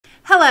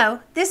Hello,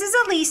 this is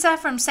Alisa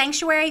from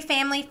Sanctuary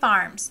Family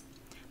Farms.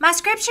 My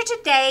scripture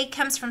today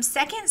comes from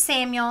 2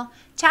 Samuel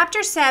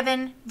chapter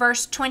 7,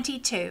 verse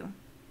 22.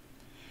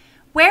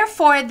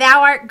 Wherefore thou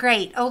art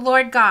great, O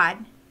Lord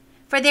God,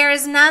 for there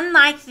is none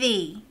like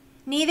thee,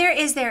 neither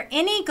is there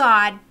any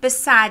God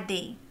beside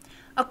thee,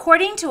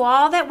 according to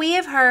all that we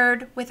have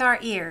heard with our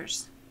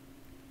ears.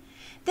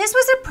 This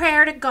was a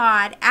prayer to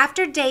God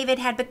after David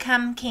had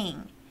become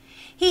king.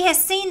 He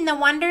has seen the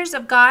wonders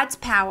of God's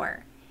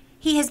power.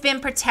 He has been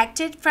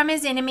protected from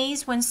his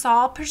enemies when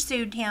Saul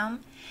pursued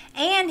him,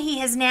 and he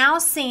has now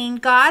seen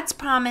God's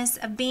promise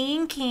of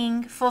being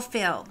king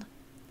fulfilled.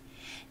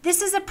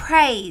 This is a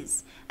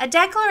praise, a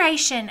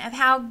declaration of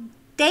how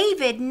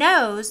David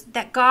knows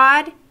that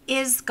God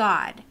is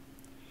God.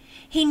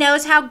 He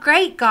knows how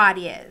great God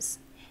is.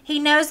 He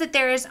knows that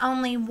there is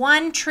only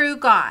one true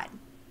God.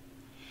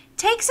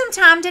 Take some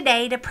time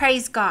today to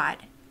praise God.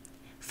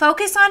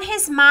 Focus on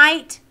His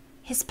might,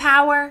 His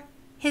power,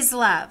 His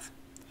love.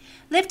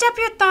 Lift up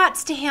your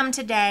thoughts to Him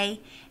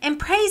today and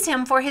praise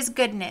Him for His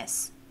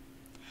goodness.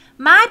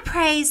 My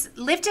praise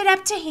lifted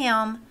up to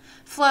Him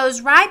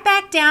flows right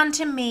back down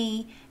to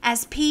me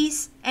as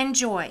peace and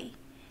joy.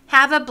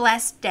 Have a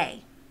blessed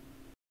day.